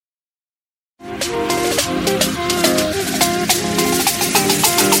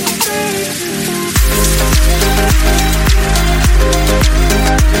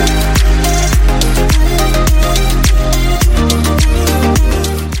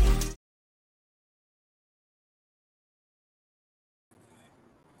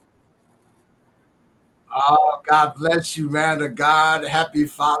God bless you, man of God. Happy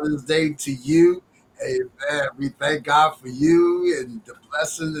Father's Day to you. Amen. We thank God for you and the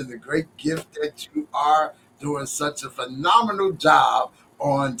blessing and the great gift that you are doing such a phenomenal job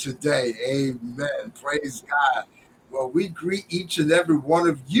on today. Amen. Praise God. Well, we greet each and every one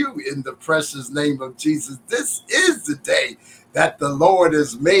of you in the precious name of Jesus. This is the day that the Lord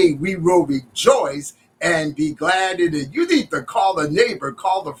has made. We will rejoice and be glad in it. You need to call a neighbor,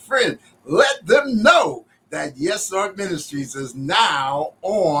 call a friend, let them know that Yes Lord Ministries is now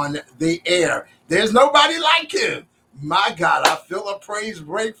on the air. There's nobody like him. My God, I feel a praise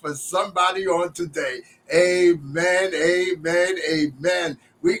break for somebody on today. Amen, amen, amen.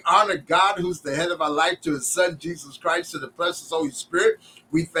 We honor God, who's the head of our life, to his son, Jesus Christ, to the precious Holy Spirit.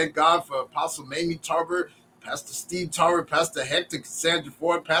 We thank God for Apostle Mamie Tarver, Pastor Steve Tarver, Pastor Hector Cassandra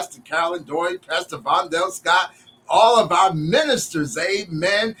Ford, Pastor Carolyn Dory, Pastor Vondell Scott, all of our ministers,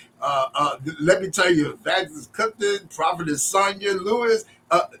 amen. Let me tell you, Evangelist Clifton, Prophetess Sonia Lewis,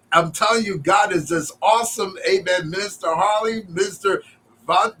 I'm telling you, God is just awesome, amen. Minister Harley, Minister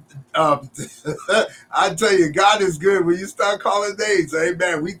Von, um, I tell you, God is good when you start calling names,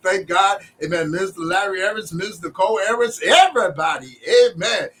 amen. We thank God, amen. Minister Larry Evans, Minister Cole Evans, everybody,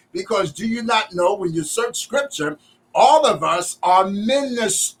 amen. Because do you not know when you search scripture, all of us are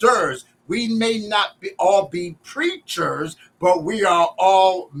ministers. We may not all be preachers, but we are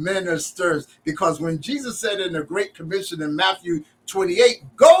all ministers. Because when Jesus said in the Great Commission in Matthew 28,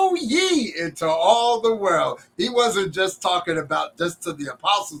 go ye into all the world, he wasn't just talking about just to the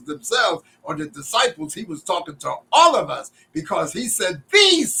apostles themselves or the disciples. He was talking to all of us, because he said,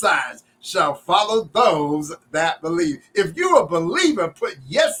 these signs shall follow those that believe. If you're a believer, put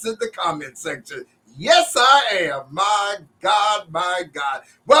yes in the comment section. Yes, I am. My God, my God.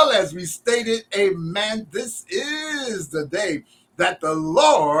 Well, as we stated, amen, this is the day that the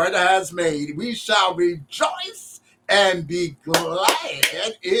Lord has made. We shall rejoice and be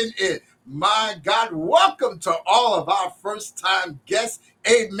glad in it. My God, welcome to all of our first-time guests.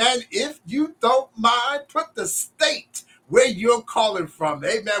 Amen. If you don't mind, put the state where you're calling from.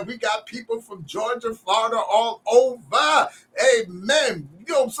 Amen. We got people from Georgia, Florida, all over. Amen.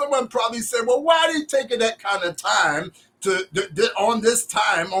 You know, someone probably said, well, why are you taking that kind of time on this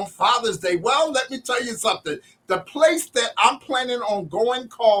time on Father's Day? Well, let me tell you something. The place that I'm planning on going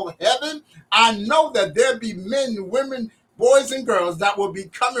called heaven, I know that there'll be men, women, boys and girls that will be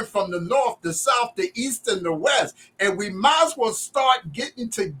coming from the north, the south, the east, and the west. And we might as well start getting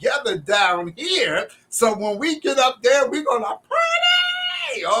together down here. So when we get up there, we're going to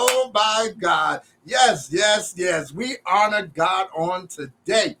party. Oh, my God. Yes, yes, yes. We honor God on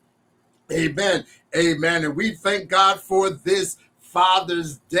today. Amen. Amen. And we thank God for this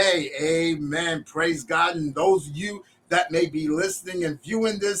Father's Day. Amen. Praise God. And those of you that may be listening and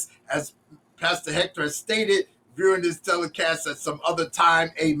viewing this, as Pastor Hector has stated, viewing this telecast at some other time,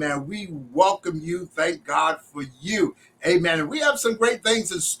 amen, we welcome you. Thank God for you. Amen. And we have some great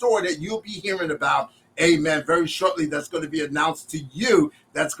things in store that you'll be hearing about. Amen. Very shortly, that's going to be announced to you.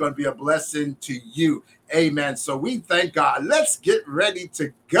 That's going to be a blessing to you. Amen. So we thank God. Let's get ready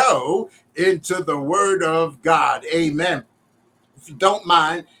to go into the Word of God. Amen. If you don't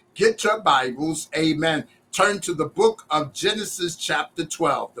mind, get your Bibles. Amen. Turn to the book of Genesis, chapter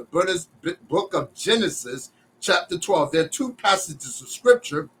 12. The book of Genesis, chapter 12. There are two passages of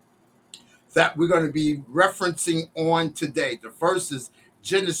scripture that we're going to be referencing on today. The first is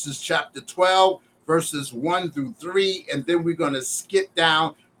Genesis chapter 12, verses 1 through 3, and then we're going to skip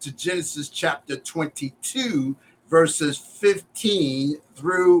down to Genesis chapter 22, verses 15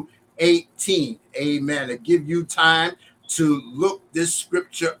 through 18. Amen. To give you time to look this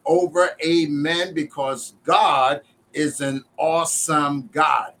scripture over. Amen. Because God is an awesome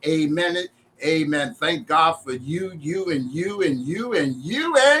God. Amen. Amen. Thank God for you, you, and you, and you, and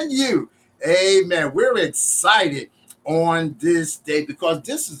you, and you. Amen. We're excited on this day because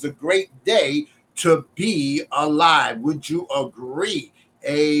this is a great day to be alive. Would you agree?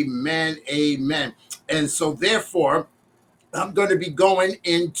 Amen. Amen. And so therefore, I'm going to be going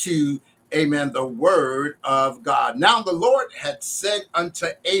into, amen, the word of God. Now the Lord had said unto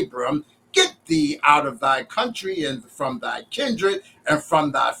Abram, get thee out of thy country and from thy kindred and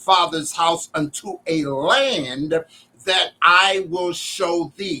from thy father's house unto a land that I will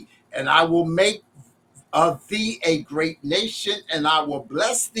show thee. And I will make of thee a great nation, and I will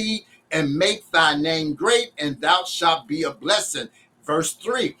bless thee and make thy name great, and thou shalt be a blessing. Verse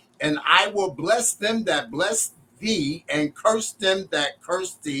 3, and I will bless them that bless thee, and curse them that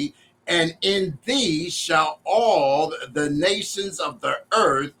curse thee, and in thee shall all the nations of the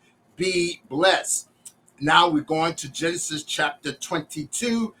earth be blessed. Now we're going to Genesis chapter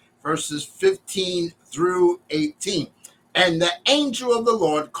 22, verses 15 through 18. And the angel of the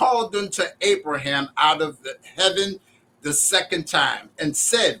Lord called unto Abraham out of the heaven the second time and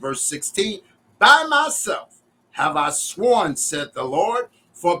said, verse 16, by myself have I sworn, said the Lord,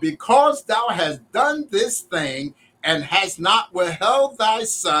 for because thou hast done this thing and hast not withheld thy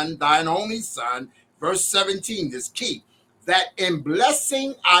son, thine only son, verse 17 is key, that in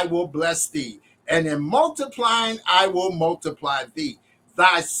blessing I will bless thee, and in multiplying I will multiply thee.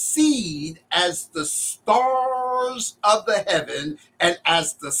 Thy seed as the stars of the heaven, and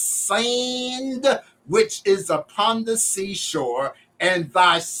as the sand which is upon the seashore, and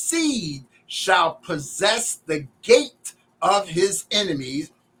thy seed shall possess the gate of his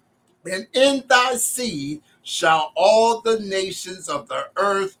enemies, and in thy seed shall all the nations of the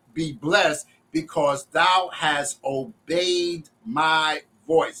earth be blessed, because thou hast obeyed my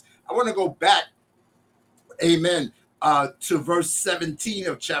voice. I want to go back, amen, to verse 17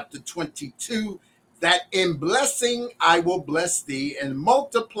 of chapter 22, that in blessing I will bless thee, and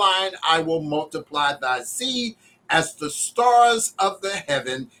multiplying I will multiply thy seed as the stars of the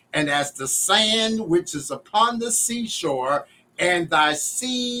heaven, and as the sand which is upon the seashore, and thy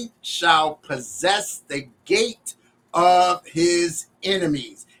seed shall possess the gate of his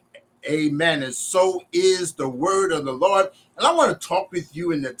enemies. Amen. And so is the word of the Lord. And I want to talk with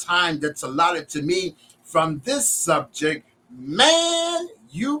you in the time that's allotted to me from this subject. Man,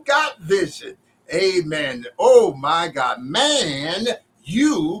 you got vision. Amen. Oh my God. Man,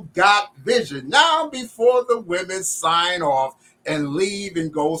 you got vision. Now, before the women sign off and leave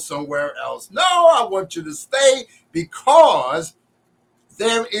and go somewhere else, no, I want you to stay, because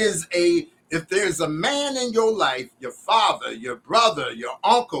if there's a man in your life, your father, your brother, your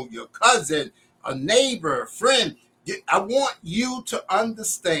uncle, your cousin, a neighbor, a friend, I want you to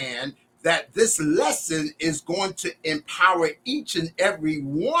understand that this lesson is going to empower each and every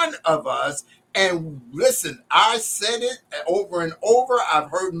one of us. And listen, I said it over and over.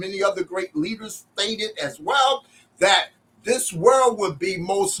 I've heard many other great leaders state it as well, that this world would be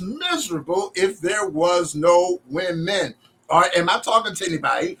most miserable if there was no women. All right, am I talking to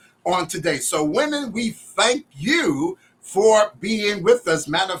anybody on today? So, women, we thank you for being with us.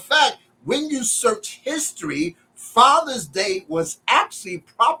 Matter of fact, when you search history, Father's Day was actually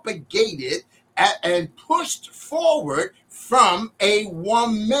propagated and pushed forward from a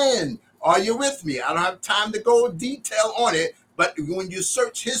woman. Are you with me? I don't have time to go detail on it, but when you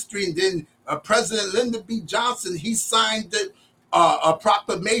search history, and then President Lyndon B. Johnson, he signed a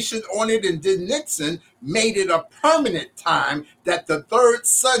proclamation on it, and then Nixon made it a permanent time that the third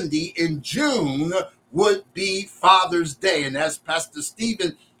Sunday in June would be Father's Day. And as Pastor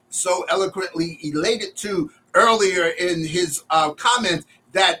Stephen so eloquently elated to earlier in his comments,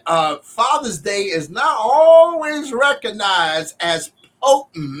 that Father's Day is not always recognized as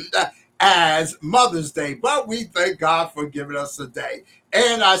potent as Mother's Day, but we thank God for giving us a day.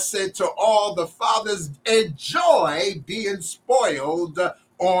 And I said to all the fathers, enjoy being spoiled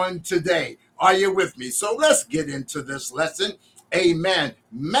on today. Are you with me? So let's get into this lesson. Amen.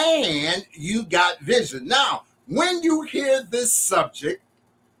 Man, you got vision. Now, when you hear this subject,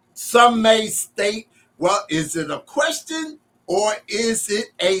 some may state, well, is it a question or is it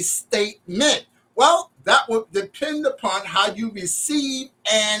a statement? Well, that will depend upon how you receive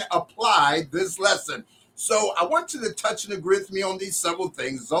and apply this lesson. So I want you to touch and agree with me on these several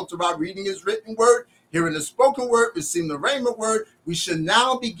things. It's also about reading his written word, hearing the spoken word, receiving the rhema word. We should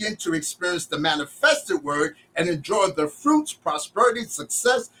now begin to experience the manifested word and enjoy the fruits, prosperity,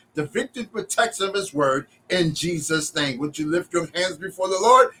 success, the victory, protection of his word in Jesus' name. Would you lift your hands before the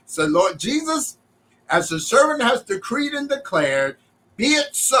Lord? Say, Lord Jesus, as the servant has decreed and declared, be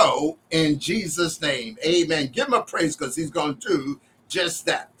it so in Jesus' name. Amen. Give him a praise, because he's going to do just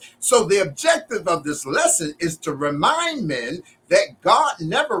that. So the objective of this lesson is to remind men that God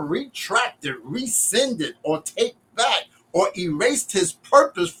never retracted, rescinded, or take back or erased his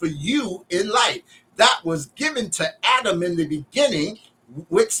purpose for you in life. That was given to Adam in the beginning,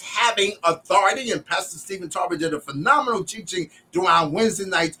 which having authority, and Pastor Stephen Tarver did a phenomenal teaching during our Wednesday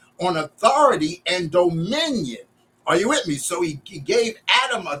nights on authority and dominion. Are you with me? So he gave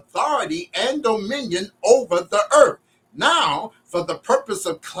Adam authority and dominion over the earth. Now, for the purpose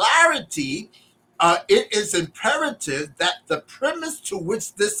of clarity, it is imperative that the premise to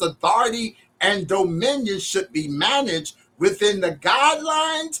which this authority and dominion should be managed within the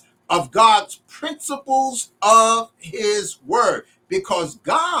guidelines of God's principles of his word. Because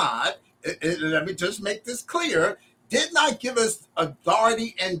God, let me just make this clear, did not give us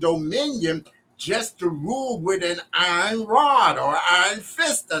authority and dominion just to rule with an iron rod or iron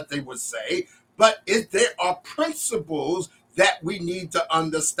fist, that they would say, but there are principles that we need to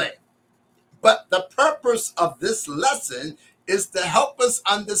understand. But the purpose of this lesson is to help us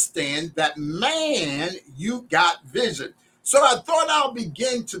understand that, man, you got vision. So I thought I'll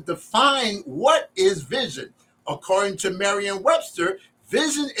begin to define what is vision. According to Merriam-Webster,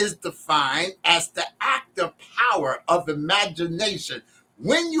 vision is defined as the active power of imagination.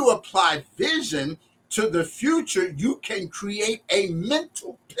 When you apply vision to the future, you can create a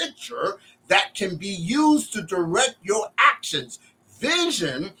mental picture that can be used to direct your actions.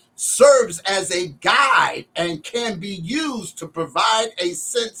 Vision serves as a guide and can be used to provide a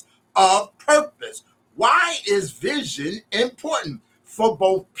sense of purpose. Why is vision important? For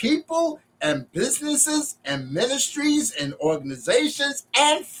both people and businesses and ministries and organizations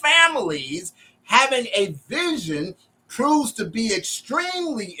and families, having a vision proves to be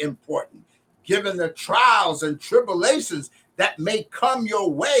extremely important given the trials and tribulations that may come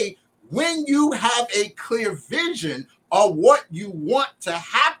your way. When you have a clear vision of what you want to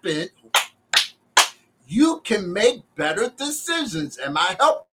happen, you can make better decisions. Am I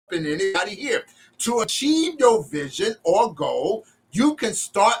helping anybody here? To achieve your vision or goal, you can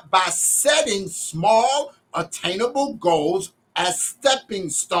start by setting small, attainable goals as stepping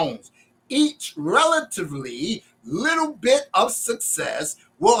stones. Each relatively little bit of success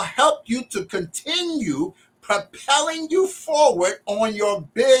will help you to continue propelling you forward on your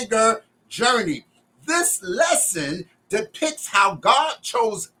bigger journey. This lesson depicts how God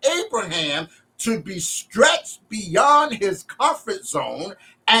chose Abraham to be stretched beyond his comfort zone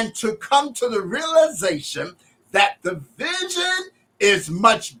and to come to the realization that the vision is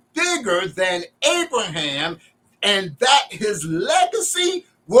much bigger than Abraham and that his legacy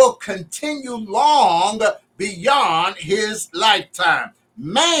will continue long beyond his lifetime.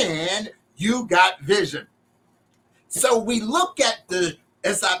 Man, you got vision. So we look at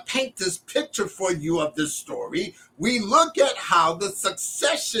as I paint this picture for you of this story, we look at how the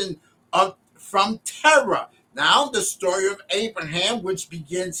succession of from Terah. Now, the story of Abraham, which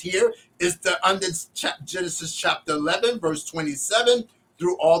begins here, is under Genesis chapter 11, verse 27,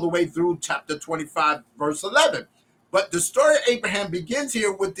 through all the way through chapter 25, verse 11. But the story of Abraham begins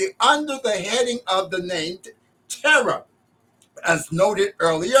here with under the heading of the name Terah. As noted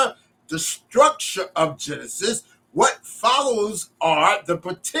earlier, the structure of Genesis, what follows are the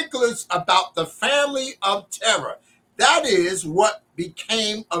particulars about the family of Terah. That is what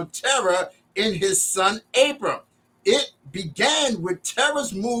became of Terah in his son Abram. It began with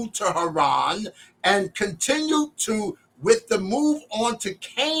Terah's move to Haran and continued with the move on to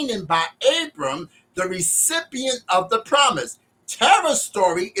Canaan by Abram, the recipient of the promise. Terah's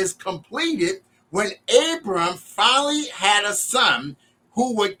story is completed when Abram finally had a son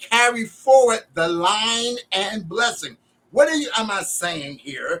who would carry forward the line and blessing. Am I saying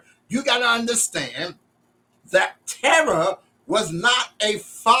here? You got to understand that Terah was not a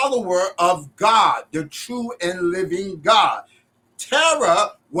follower of God, the true and living God.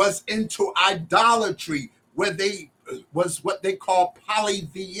 Terah was into idolatry, where they was what they call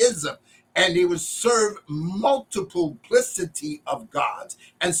polytheism, and they would serve multiplicity of gods.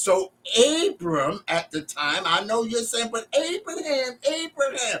 And so Abram at the time, I know you're saying, but Abraham,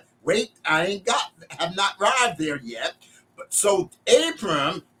 wait, have not arrived there yet. But so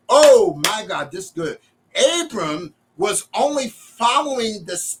Abram, oh my God, this is good. Abram was only following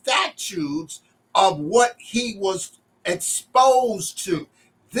the statutes of what he was exposed to.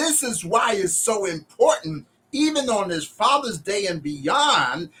 This is why it's so important, even on his Father's Day and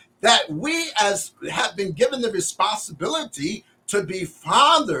beyond, that we as have been given the responsibility to be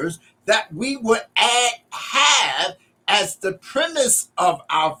fathers, that we would have as the premise of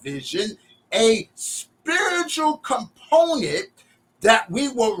our vision a spiritual component that we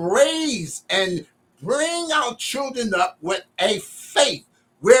will raise and bring our children up with a faith.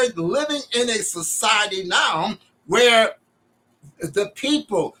 We're living in a society now where the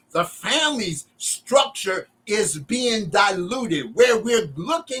people, the family's structure is being diluted, where we're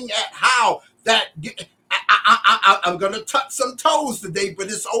looking at how that. I'm going to touch some toes today, but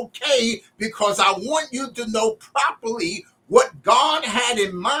it's okay because I want you to know properly what God had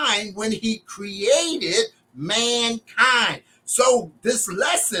in mind when he created mankind. So this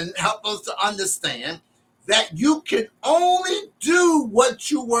lesson helps us to understand that you can only do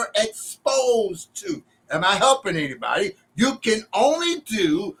what you were exposed to. Am I helping anybody? You can only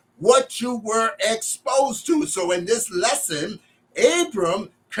do what you were exposed to. So in this lesson, Abram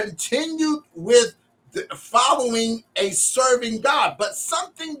continued with following a serving God. But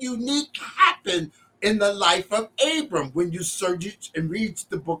something unique happened in the life of Abram. When you search and read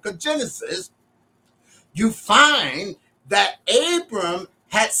the book of Genesis, you find that Abram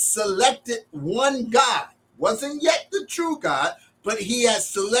had selected one God. wasn't yet the true God, but he had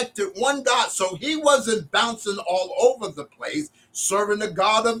selected one God. So he wasn't bouncing all over the place, serving the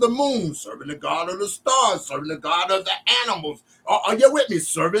God of the moon, serving the God of the stars, serving the God of the animals. Are you with me?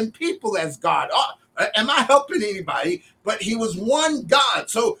 Serving people as God. Am I helping anybody? But he was one God.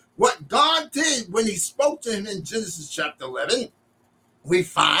 So what God did when he spoke to him in Genesis chapter 11, we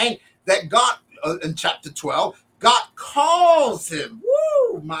find that God, in chapter 12, God calls him.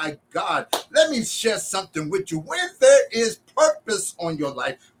 Woo, my God. Let me share something with you. When there is purpose on your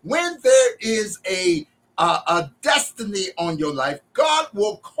life, when there is a destiny on your life, God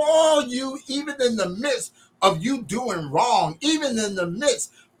will call you even in the midst of you doing wrong, even in the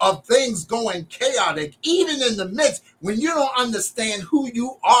midst of things going chaotic, even in the midst when you don't understand who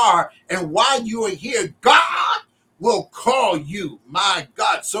you are and why you are here. God will call you, my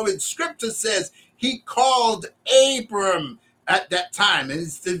God. So in scripture says he called Abram at that time. And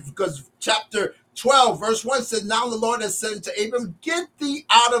it's because chapter 12, verse 1 said, now the Lord has said to Abram, get thee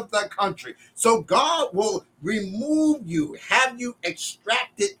out of the country. So God will remove you, have you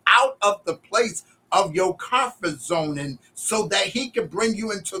extracted out of the place of your comfort zone, and so that he can bring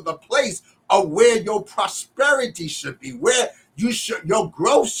you into the place of where your prosperity should be, where your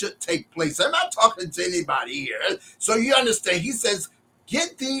growth should take place. I'm not talking to anybody here. So you understand, he says,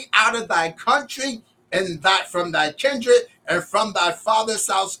 get thee out of thy country and that from thy kindred and from thy father's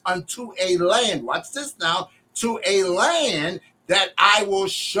house unto a land. Watch this now. To a land that I will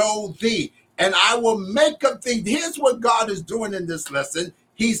show thee, and I will make of thee. Here's what God is doing in this lesson.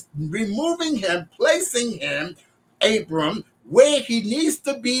 He's removing him, placing him, Abram, where he needs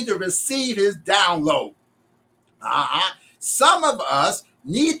to be to receive his download. Some of us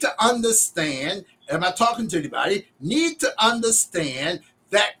need to understand, am I talking to anybody? Need to understand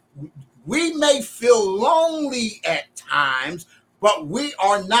that we may feel lonely at times, but we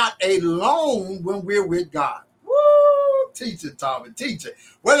are not alone when we're with God. Woo! Teach it, Tommy, teach it.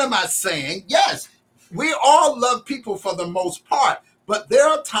 What am I saying? Yes, we all love people for the most part, but there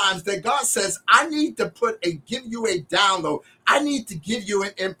are times that God says, I need to give you a download. I need to give you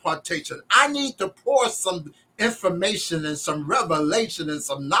an impartation. I need to pour some information and some revelation and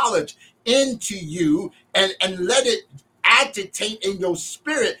some knowledge into you and let it agitate in your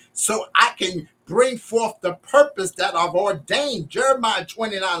spirit so I can bring forth the purpose that I've ordained. Jeremiah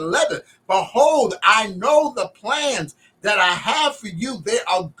 29:11. Behold, I know the plans that I have for you. They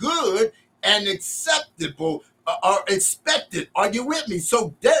are good and acceptable or expected. Are you with me?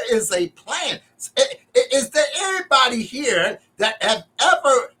 So there is a plan. Is there anybody here that have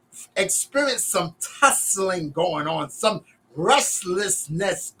ever experienced some tussling going on, some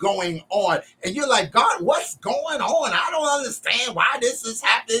restlessness going on, and you're like, God, what's going on? I don't understand why this is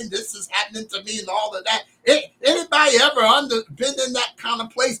happening. This is happening to me and all of that. Anybody ever been in that kind of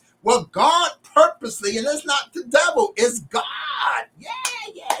place? Well, God purposely, and it's not the devil, it's God.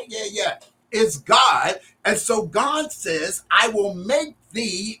 Yeah. It's God. And so God says, I will make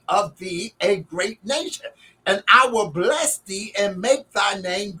thee of thee a great nation, and I will bless thee and make thy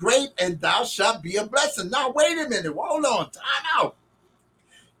name great, and thou shalt be a blessing. Now, wait a minute. Hold on. Time out.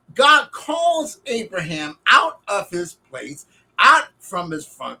 God calls Abraham out of his place, out from his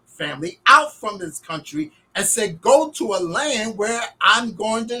family, out from his country, and said, go to a land where I'm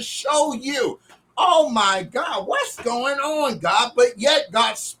going to show you. Oh my God, what's going on, God? But yet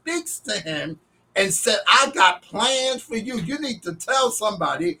God speaks to him and said, I got plans for you. You need to tell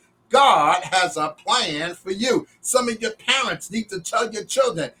somebody God has a plan for you. Some of your parents need to tell your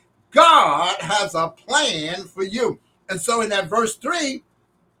children, God has a plan for you. And so in that verse 3,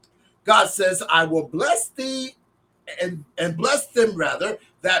 God says, I will bless thee and bless them rather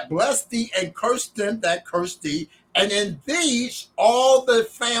that bless thee, and curse them that curse thee. And in thee all the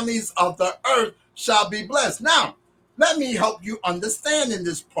families of the earth shall be blessed. Now, let me help you understand in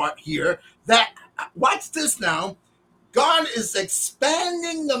this part here that, watch this now, God is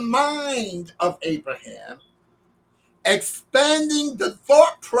expanding the mind of Abraham, expanding the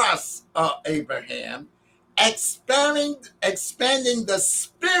thought process of Abraham, expanding the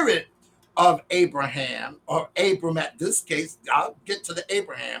spirit of Abraham, or Abram at this case. I'll get to the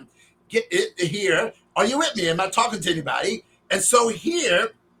Abraham. Get it here. Are you with me? Am I talking to anybody? And so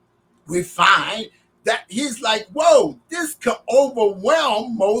here we find that he's like, whoa, this could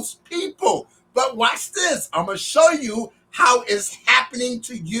overwhelm most people. But watch this. I'm going to show you how it's happening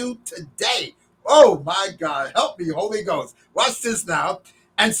to you today. Oh my God, help me, Holy Ghost. Watch this now.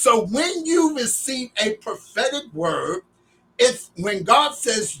 And so when you receive a prophetic word, it's when God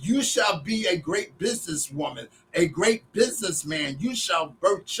says you shall be a great businesswoman, a great businessman, you shall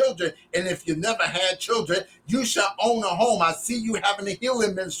birth children. And if you never had children, you shall own a home. I see you having a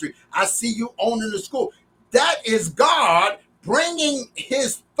healing ministry. I see you owning a school. That is God bringing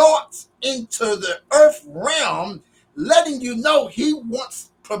his thoughts into the earth realm, letting you know he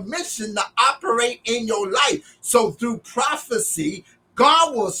wants permission to operate in your life. So through prophecy,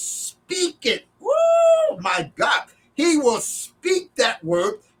 God will speak it. Woo, my God. He will speak that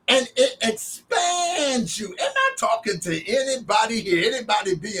word and it expands you. Am I talking to anybody here?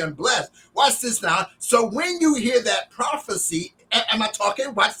 Anybody being blessed? Watch this now. So when you hear that prophecy, am I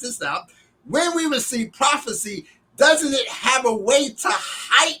talking? Watch this now. When we receive prophecy, doesn't it have a way to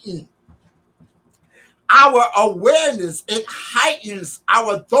heighten our awareness? It heightens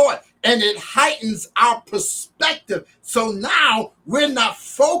our thought and it heightens our perspective. So now we're not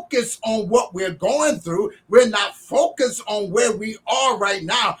focused on what we're going through. We're not focused on where we are right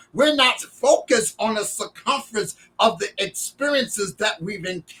now. We're not focused on the circumference of the experiences that we've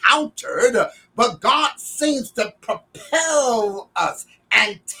encountered, but God seems to propel us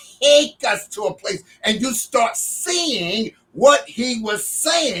and take us to a place, and you start seeing what he was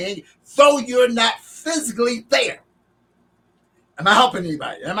saying, though you're not physically there. Am I helping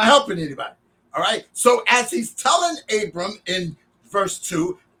anybody? Am I helping anybody? All right. So as he's telling Abram in verse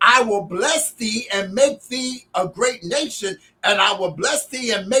 2, I will bless thee and make thee a great nation, and I will bless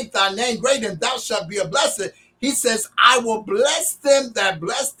thee and make thy name great, and thou shalt be a blessing. He says, I will bless them that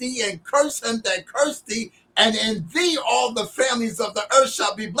bless thee, and curse him that curse thee, and in thee all the families of the earth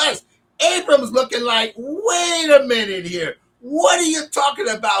shall be blessed. Abram's looking like, wait a minute here. What are you talking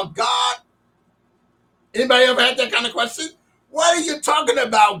about, God? Anybody ever had that kind of question? What are you talking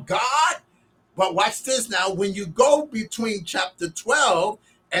about, God? But watch this now. When you go between chapter 12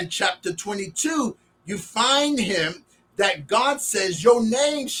 and chapter 22, you find him that God says, your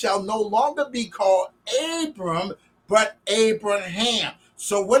name shall no longer be called Abram, but Abraham.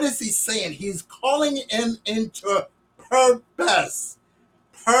 So what is he saying? He's calling him into purpose.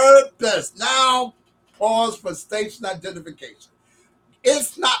 Purpose. Now, pause for station identification.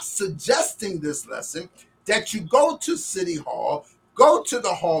 It's not suggesting this lesson that you go to City Hall, go to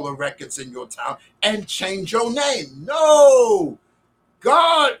the Hall of Records in your town, and change your name. No.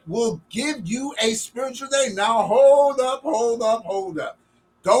 God will give you a spiritual name. Now, hold up, hold up, hold up.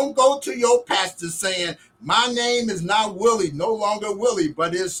 Don't go to your pastor saying, my name is not Willie, no longer Willie,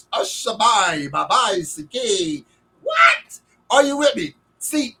 but it's Ashabai, Babai, Siki. What? Are you with me?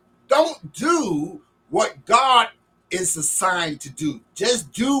 See, don't do what God is assigned to do.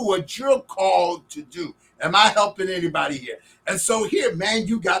 Just do what you're called to do. Am I helping anybody here? And so here, man,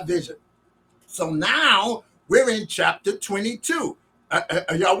 you got vision. So now we're in chapter 22.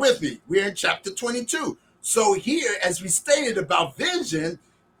 Are y'all with me? We're in chapter 22. So here, as we stated about vision,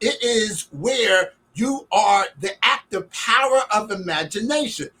 it is where you are the active power of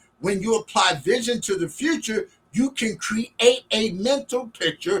imagination. When you apply vision to the future, you can create a mental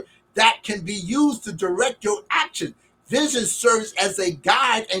picture that can be used to direct your action. Vision serves as a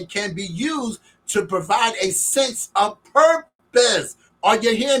guide and can be used to provide a sense of purpose. Are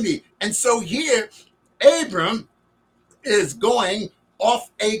you hearing me? And so here, Abram is going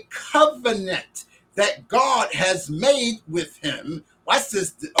off a covenant that God has made with him. Watch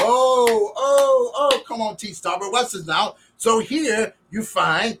this. Come on, T Starber. Watch this now. So here you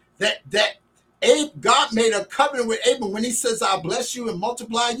find that God made a covenant with Abram when he says, I'll bless you and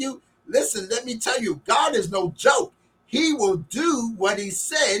multiply you. Listen, let me tell you, God is no joke. He will do what he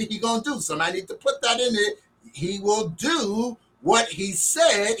said he gonna do. Somebody need to put that in it. He will do what he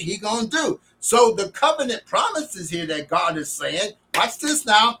said he gonna do. So the covenant promises here that God is saying, watch this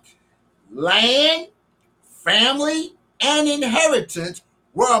now, land, family, and inheritance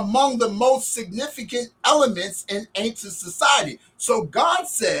were among the most significant elements in ancient society. So God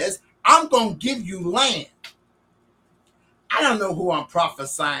says, I'm going to give you land. I don't know who I'm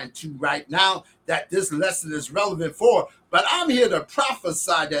prophesying to right now that this lesson is relevant for, but I'm here to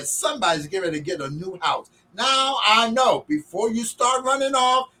prophesy that somebody's getting to get a new house. Now I know, before you start running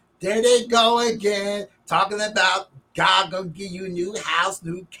off, there they go again, talking about God gonna give you a new house,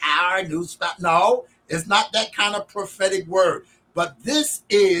 new car, new stuff. No, it's not that kind of prophetic word. But this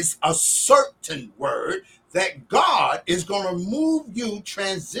is a certain word that God is going to move you,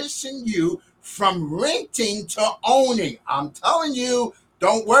 transition you from renting to owning. I'm telling you,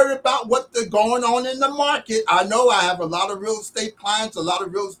 don't worry about what's going on in the market. I know I have a lot of real estate clients, a lot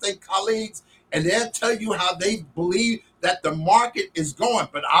of real estate colleagues, and they'll tell you how they believe that the market is going.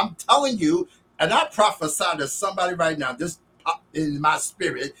 But I'm telling you, and I prophesy to somebody right now, this in my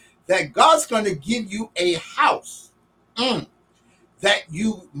spirit, that God's going to give you a house that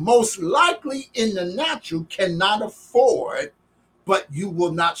you most likely in the natural cannot afford, but you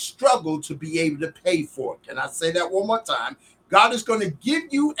will not struggle to be able to pay for it. Can I say that one more time? God is going to give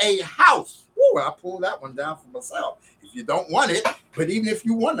you a house forward. I pulled that one down for myself. If you don't want it, but even if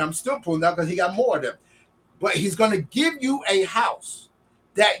you want it, I'm still pulling down because he got more of them. But he's going to give you a house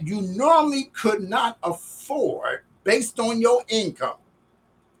that you normally could not afford based on your income.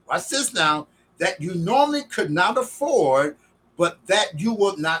 Watch this now. That you normally could not afford, but that you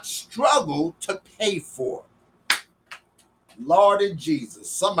will not struggle to pay for. Lord and Jesus,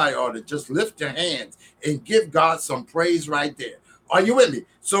 somebody ought to just lift their hands and give God some praise right there. Are you with me?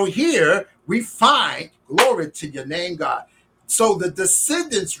 So here we find, glory to your name, God. So the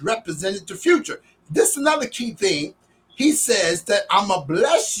descendants represented the future. This is another key thing. He says that I'm going to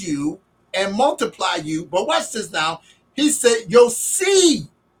bless you and multiply you. But watch this now. He said, your seed.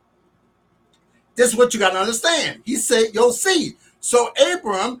 This is what you got to understand. He said, your seed. So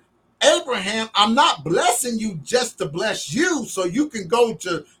Abraham, I'm not blessing you just to bless you so you can go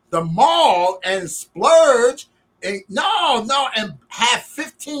to the mall and splurge and and have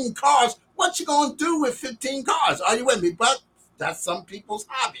 15 cars. What you gonna do with 15 cars? Are you with me? But that's some people's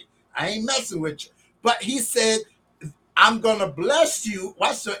hobby. I ain't messing with you. But he said, I'm gonna bless you.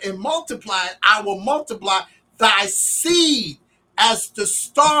 Watch this, and multiplying, I will multiply thy seed as the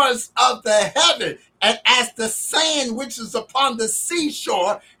stars of the heaven and as the sand which is upon the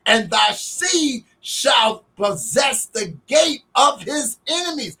seashore, and thy seed shall possess the gate of his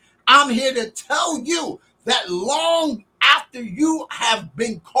enemies. I'm here to tell you that long after you have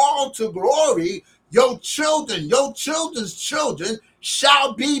been called to glory, your children, your children's children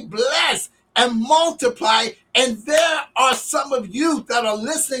shall be blessed and multiply. And there are some of you that are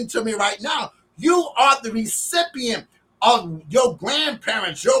listening to me right now. You are the recipient of your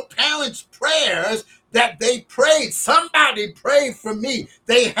grandparents, your parents' prayers that they prayed. Somebody prayed for me.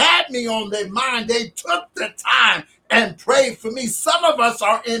 They had me on their mind. They took the time and prayed for me. Some of us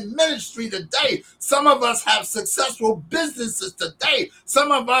are in ministry today. Some of us have successful businesses today.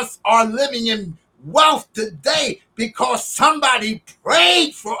 Some of us are living in wealth today because somebody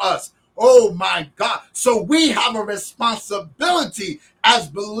prayed for us. Oh my God. So we have a responsibility as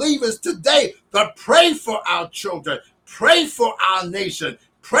believers today to pray for our children, pray for our nation,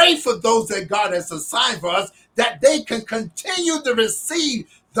 pray for those that God has assigned for us, that they can continue to receive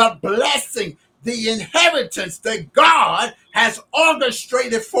the blessing, the inheritance that God has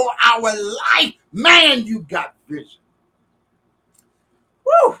orchestrated for our life. Man, you got vision.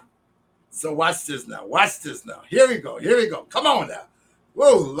 Woo! So watch this now. Watch this now. Here we go. Here we go. Come on now.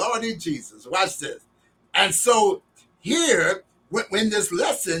 Whoa, Lordy Jesus. Watch this. And so here, when this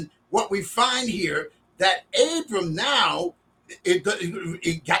lesson, what we find here, that Abram now, it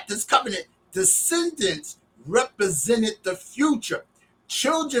got this covenant. Descendants represented the future.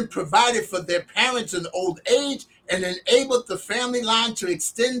 Children provided for their parents in old age and enabled the family line to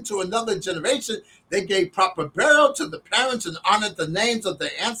extend to another generation. They gave proper burial to the parents and honored the names of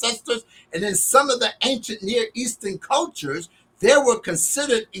their ancestors. And in some of the ancient Near Eastern cultures, they were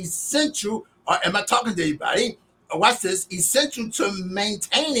considered essential, or am I talking to anybody? Watch this, essential to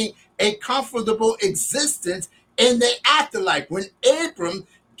maintaining a comfortable existence in the afterlife. When Abram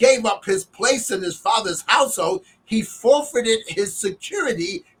gave up his place in his father's household, he forfeited his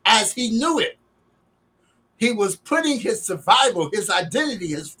security as he knew it. He was putting his survival, his identity,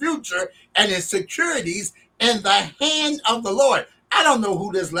 his future, and his securities in the hand of the Lord. I don't know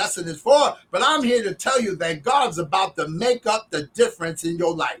who this lesson is for, but I'm here to tell you that God's about to make up the difference in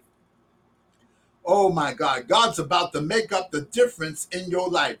your life. Oh my God, God's about to make up the difference in your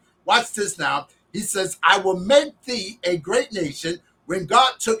life. Watch this now. He says, I will make thee a great nation. When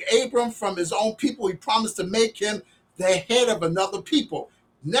God took Abram from his own people, he promised to make him the head of another people.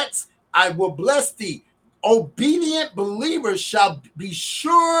 Next, I will bless thee. Obedient believers shall be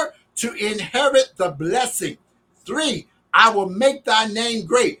sure to inherit the blessing. 3, I will make thy name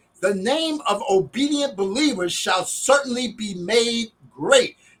great. The name of obedient believers shall certainly be made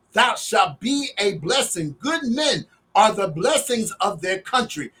great. Thou shalt be a blessing. Good men are the blessings of their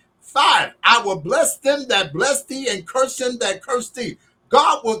country. 5, I will bless them that bless thee and curse them that curse thee.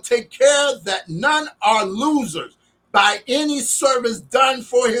 God will take care that none are losers by any service done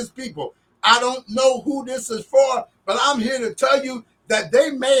for his people. I don't know who this is for, but I'm here to tell you that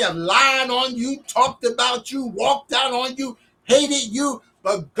they may have lied on you, talked about you, walked out on you, hated you,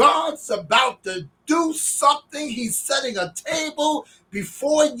 but God's about to do something. He's setting a table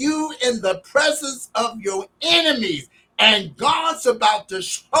before you in the presence of your enemies, and God's about to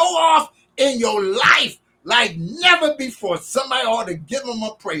show off in your life like never before. Somebody ought to give him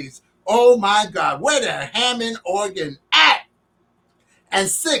a praise. Oh my God, where the Hammond organ at? And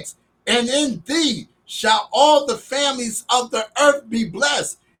 6, and in thee shall all the families of the earth be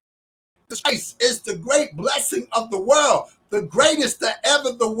blessed. Christ is the great blessing of the world, the greatest that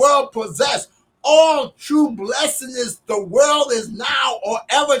ever the world possessed. all true blessedness the world is now or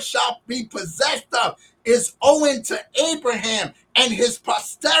ever shall be possessed of is owing to Abraham and his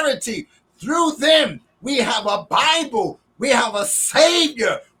posterity. Through them, we have a Bible, we have a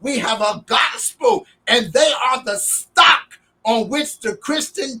Savior, we have a gospel, and they are the stock on which the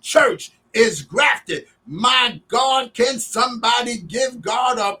Christian church is grafted. My God, can somebody give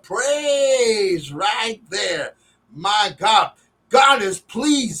God a praise right there? My God, God is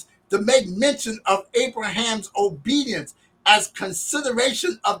pleased to make mention of Abraham's obedience as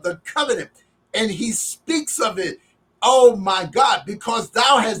consideration of the covenant, and he speaks of it. Oh my God, because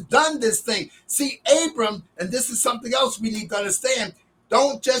thou hast done this thing. See, Abram, and this is something else we need to understand,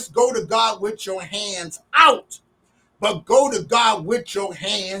 don't just go to God with your hands out, but go to God with your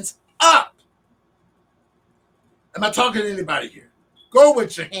hands up. Am I talking to anybody here? Go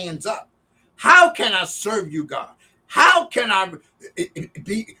with your hands up. How can I serve you, God? How can I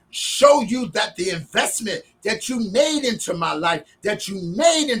show you that the investment that you made into my life, that you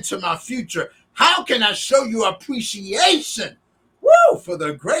made into my future, how can I show you appreciation, for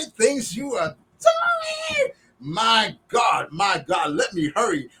the great things you are doing? My God, let me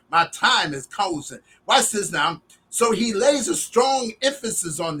hurry. My time is closing. Watch this now. So he lays a strong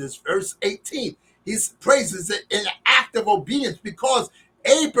emphasis on this, verse 18. He praises it in an act of obedience because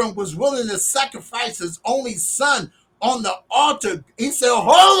Abram was willing to sacrifice his only son on the altar. He said,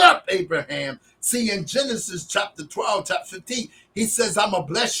 hold up, Abraham. See, in Genesis chapter 12, chapter 15, he says, I'm going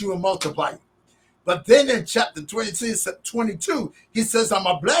to bless you and multiply you. But then in chapter 22, he says, I'm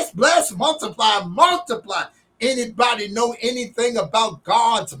going to bless, multiply, multiply. Anybody know anything about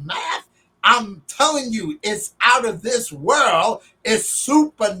God's math? I'm telling you, it's out of this world. It's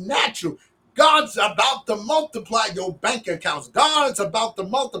supernatural. God's about to multiply your bank accounts. God's about to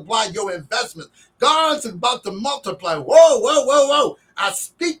multiply your investments. God's about to multiply. Whoa, whoa, whoa, whoa. I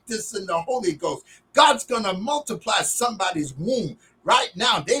speak this in the Holy Ghost. God's going to multiply somebody's womb. Right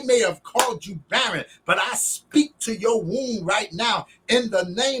now, they may have called you barren, but I speak to your womb right now in the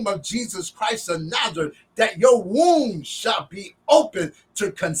name of Jesus Christ of Nazareth, that your womb shall be open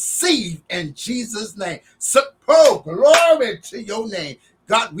to conceive in Jesus' name. So, glory to your name.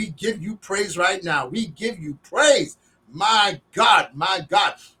 God, we give you praise right now. We give you praise. My God, my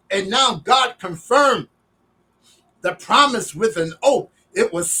God. And now God confirmed the promise with an oath.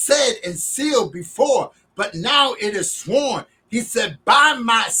 It was said and sealed before, but now it is sworn. He said, by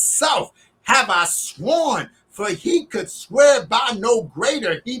myself have I sworn, for he could swear by no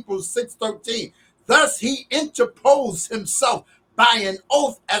greater. Hebrews 6:13. Thus he interposed himself by an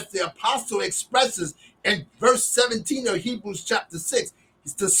oath, as the apostle expresses in verse 17 of Hebrews chapter 6.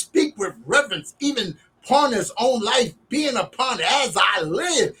 He's to speak with reverence, even upon his own life being upon as I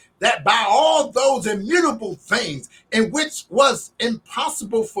live, that by all those immutable things in which was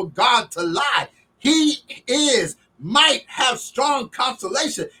impossible for God to lie, he might have strong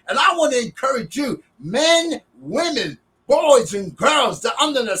consolation. And I want to encourage you, men, women, boys, and girls, that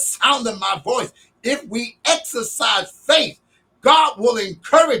under the sound of my voice, if we exercise faith, God will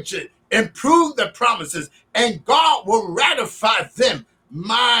encourage it, improve the promises, and God will ratify them.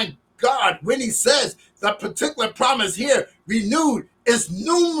 My God, when he says the particular promise here, renewed, is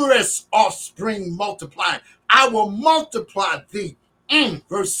numerous offspring multiplying. I will multiply thee.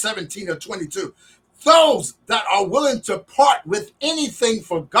 Verse 17 of 22. Those that are willing to part with anything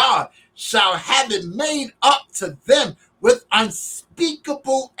for God shall have it made up to them with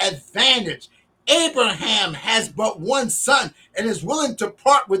unspeakable advantage. Abraham has but one son and is willing to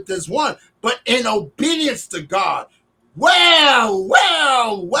part with this one, but in obedience to God. Well,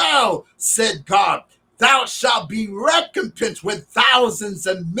 well, well, said God, thou shalt be recompensed with thousands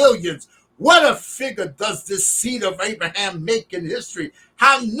and millions. What a figure does this seed of Abraham make in history?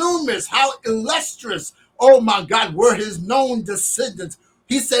 How numerous, how illustrious, oh my God, were his known descendants.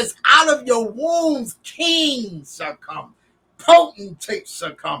 He says, out of your wombs, kings shall come, potentates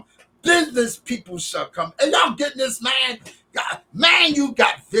shall come, business people shall come. And y'all getting this, man? God, man, you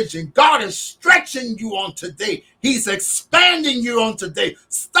got vision. God is stretching you on today. He's expanding you on today.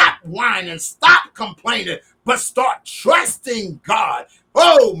 Stop whining, stop complaining, but start trusting God.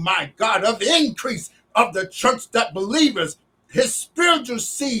 Oh my God, of the increase of the church, that believers, his spiritual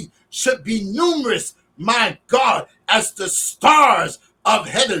seed should be numerous, my God, as the stars of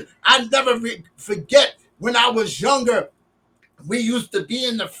heaven. I never forget when I was younger, we used to be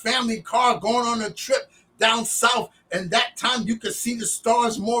in the family car going on a trip down south, and that time you could see the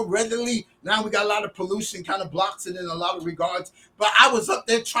stars more readily. Now we got a lot of pollution, kind of blocks it in a lot of regards. But I was up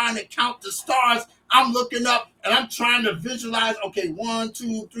there trying to count the stars. I'm looking up and I'm trying to visualize, okay, 1,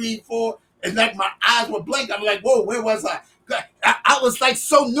 2, 3, 4. And like my eyes were blank. I'm like, whoa, where was I? I was like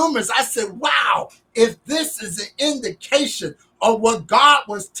so numerous. I said, wow, if this is an indication of what God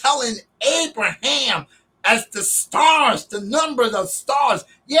was telling Abraham as the stars, the number of the stars.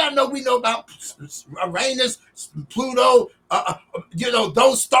 Yeah, no, we know about Uranus, Pluto,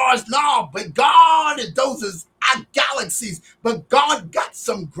 those stars. No, but God, those is our galaxies. But God got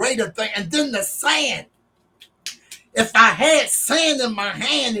some greater thing. And then the sand. If I had sand in my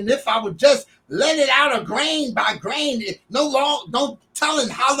hand and if I would just let it out of grain by grain, no telling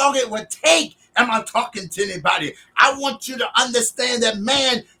how long it would take. Am I talking to anybody? I want you to understand that,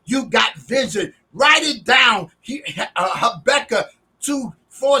 man, you got vision. Write it down. Habakkuk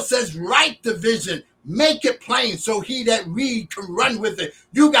 2:4 says, write the vision. Make it plain so he that read can run with it.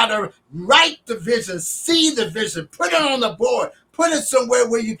 You got to write the vision, see the vision, put it on the board, put it somewhere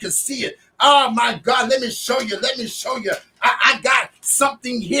where you can see it. Oh my God, let me show you. Let me show you. I got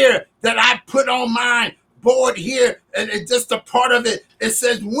something here that I put on my board here, and it's just a part of it. It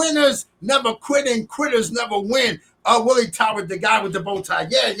says, winners never quit and quitters never win. Willie Tower, the guy with the bow tie.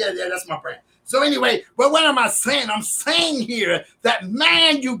 Yeah, that's my brand. So anyway, but what am I saying? I'm saying here that,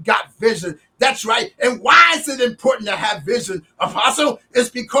 man, you got vision. That's right. And why is it important to have vision, Apostle? It's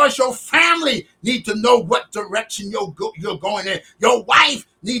because your family need to know what direction you're going in. Your wife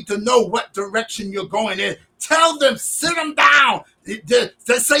need to know what direction you're going in. Tell them, sit them down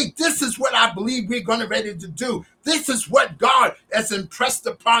to say, this is what I believe we're going to ready to do. This is what God has impressed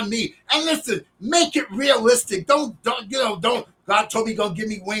upon me. And listen, make it realistic. Don't, God told me going to give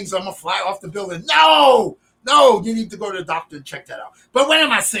me wings. I'm going to fly off the building. No, you need to go to the doctor and check that out. But what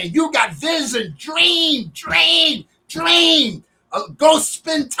am I saying? You got vision, dream. Go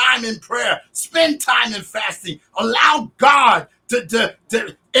spend time in prayer. Spend time in fasting. Allow God to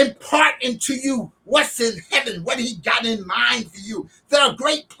impart into you what's in heaven, what he got in mind for you. There are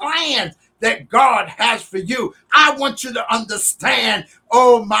great plans that God has for you. I want you to understand,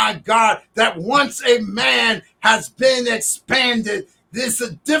 oh my God, that once a man has been expanded, this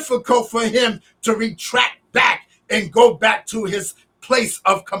is difficult for him to retract back and go back to his place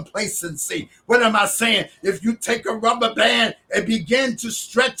of complacency. What am I saying? If you take a rubber band and begin to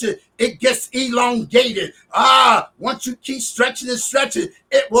stretch it, it gets elongated. Once you keep stretching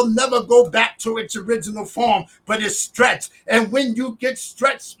it will never go back to its original form, but it's stretched. And when you get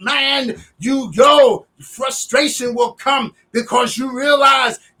stretched, man, frustration will come because you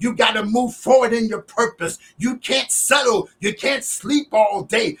realize you got to move forward in your purpose. You can't settle. You can't sleep all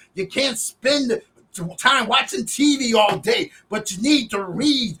day. You can't spend time watching TV all day, but you need to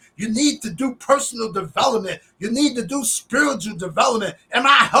read. You need to do personal development. You need to do spiritual development. Am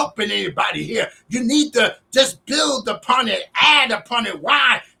I helping anybody here? You need to just build upon it, add upon it.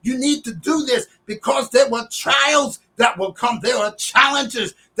 Why? You need to do this because there were trials that will come. There were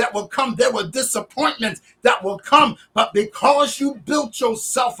challenges that will come. There were disappointments that will come. But because you built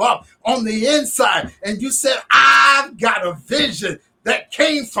yourself up on the inside and you said, I've got a vision that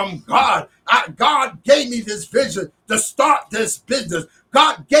came from God. God gave me this vision to start this business.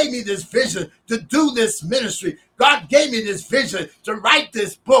 God gave me this vision to do this ministry. God gave me this vision to write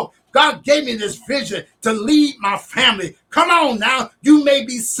this book. God gave me this vision to lead my family. Come on now. You may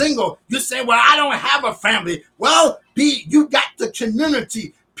be single. You say, well, I don't have a family. Well, you got the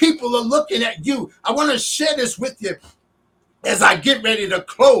community. People are looking at you. I want to share this with you as I get ready to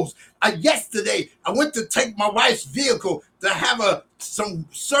close. Yesterday, I went to take my wife's vehicle to have some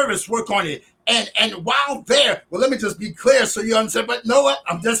service work on it. And while there, well, let me just be clear so you understand, but know what?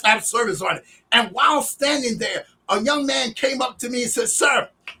 I'm just having service on it. And while standing there, a young man came up to me and said, sir,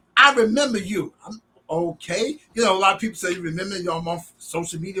 I remember you. I'm okay. A lot of people say, you remember you on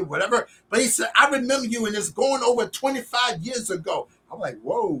social media, whatever. But he said, I remember you, and it's going over 25 years ago. I'm like,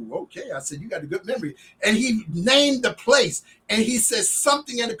 whoa, okay. I said, you got a good memory. And he named the place. And he said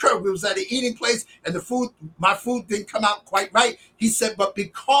something had occurred. We was at an eating place, and my food didn't come out quite right. He said, but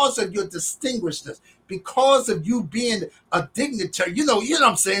because of your distinguishedness, because of you being a dignitary, you know what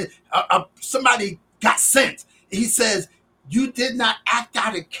I'm saying? Somebody got sent. He says, you did not act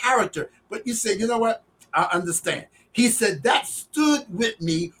out of character. But you said, you know what? I understand. He said, that stood with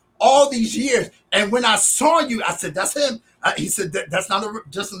me all these years. And when I saw you, I said, that's him. He said, that's not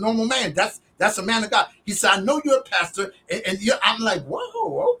just a normal man. That's a man of God. He said, I know you're a pastor. And I'm like,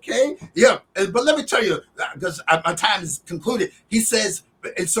 whoa, okay. Yeah. But let me tell you, because my time is concluded. He says,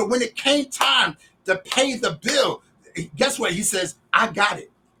 and so when it came time to pay the bill, guess what? He says, I got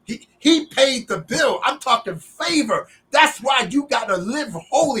it. He paid the bill. I'm talking favor. That's why you got to live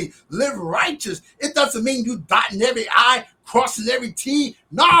holy, live righteous. It doesn't mean you dotting every I, crossing every T.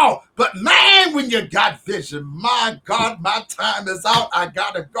 No, but man, when you got vision, my God, my time is out. I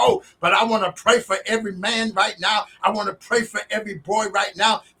gotta go. But I want to pray for every man right now. I want to pray for every boy right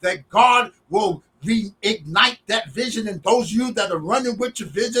now that God will reignite that vision, and those of you that are running with your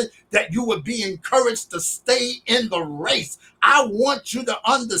vision, that you would be encouraged to stay in the race. I want you to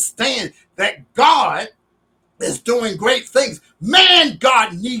understand that God is doing great things. Man,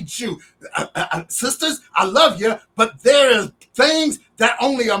 God needs you. Sisters, I love you, but there is things that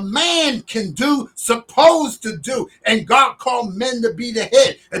only a man can do, supposed to do. And God called men to be the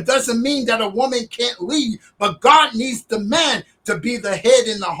head. It doesn't mean that a woman can't lead, but God needs the man to be the head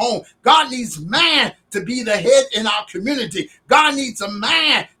in the home. God needs man to be the head in our community. God needs a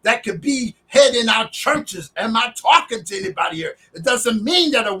man that could be head in our churches. Am I talking to anybody here? It doesn't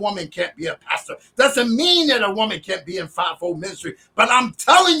mean that a woman can't be a pastor. Doesn't mean that a woman can't be in fivefold ministry. But I'm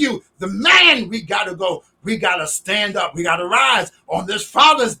telling you, the man, we got to go. We got to stand up. We got to rise on this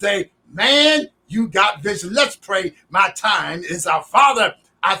Father's Day. Man, you got vision. Let's pray. My time is our Father.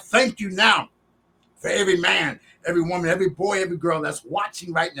 I thank you now for every man, every woman, every boy, every girl that's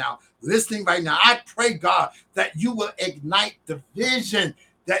watching right now, listening right now. I pray, God, that you will ignite the vision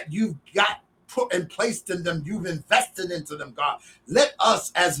that you've got put and placed in them. You've invested into them, God. Let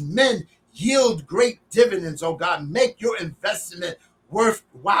us as men yield great dividends, oh God. Make your investment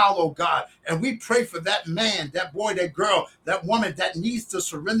worthwhile, oh God. And we pray for that man, that boy, that girl, that woman that needs to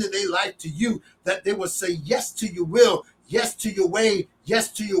surrender their life to you, that they will say yes to your will, yes to your way,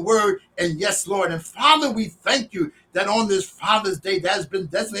 yes to your word, and yes, Lord. And Father, we thank you that on this Father's Day that has been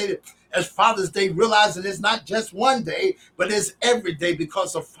designated as Father's Day, realizing it's not just one day, but it's every day,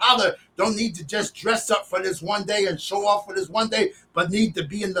 because a father don't need to just dress up for this one day and show off for this one day, but need to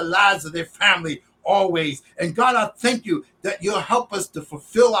be in the lives of their family always. And God, I thank you that you'll help us to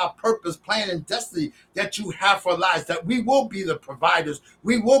fulfill our purpose, plan, and destiny that you have for our lives, that we will be the providers,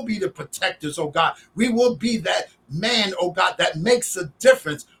 we will be the protectors, oh God. We will be that man, oh God, that makes a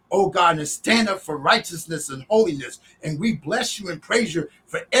difference, oh God, and stand up for righteousness and holiness. And we bless you and praise you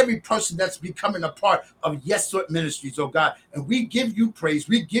for every person that's becoming a part of Yes Lord Ministries, oh God. And we give you praise,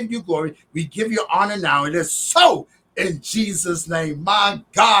 we give you glory, we give you honor now. It is so in Jesus' name. My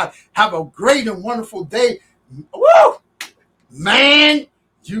God, have a great and wonderful day. Woo! Man,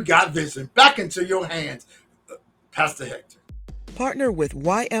 you got vision. Back into your hands, Pastor Hector. Partner with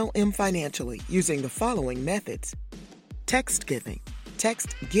YLM financially using the following methods. Text giving.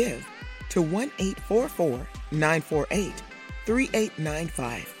 Text GIVE to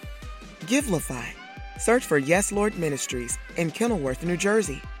 1-844-948-3895. Givelify. Search for Yes Lord Ministries in Kenilworth, New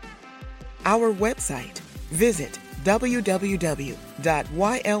Jersey. Our website. Visit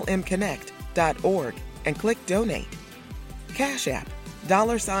www.ylmconnect.org and click Donate. Cash App,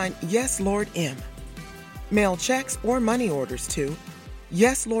 $YesLordM. Mail checks or money orders to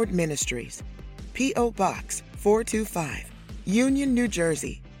Yes Lord Ministries, P.O. Box 425, Union, New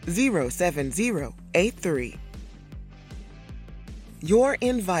Jersey, 07083. You're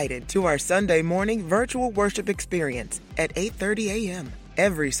invited to our Sunday morning virtual worship experience at 8:30 a.m.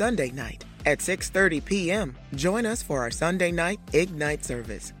 every Sunday night. At 6:30 p.m., join us for our Sunday night Ignite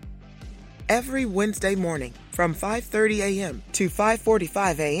service. Every Wednesday morning from 5:30 a.m. to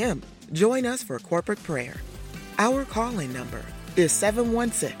 5:45 a.m., join us for corporate prayer. Our call-in number is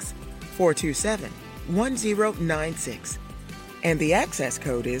 716-427-1096, and the access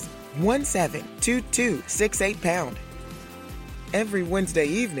code is 172268#. Every Wednesday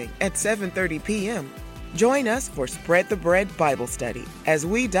evening at 7:30 p.m., join us for Spread the Bread Bible Study as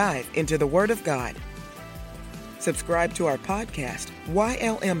we dive into the Word of God. Subscribe to our podcast,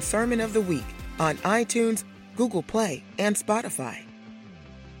 YLM Sermon of the Week, on iTunes, Google Play, and Spotify.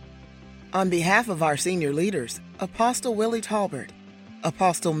 On behalf of our senior leaders, Apostle Willie Talbert,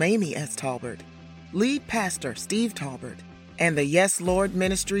 Apostle Mamie S. Talbert, Lead Pastor Steve Talbert, and the Yes Lord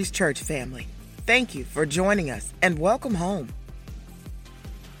Ministries Church family, thank you for joining us and welcome home.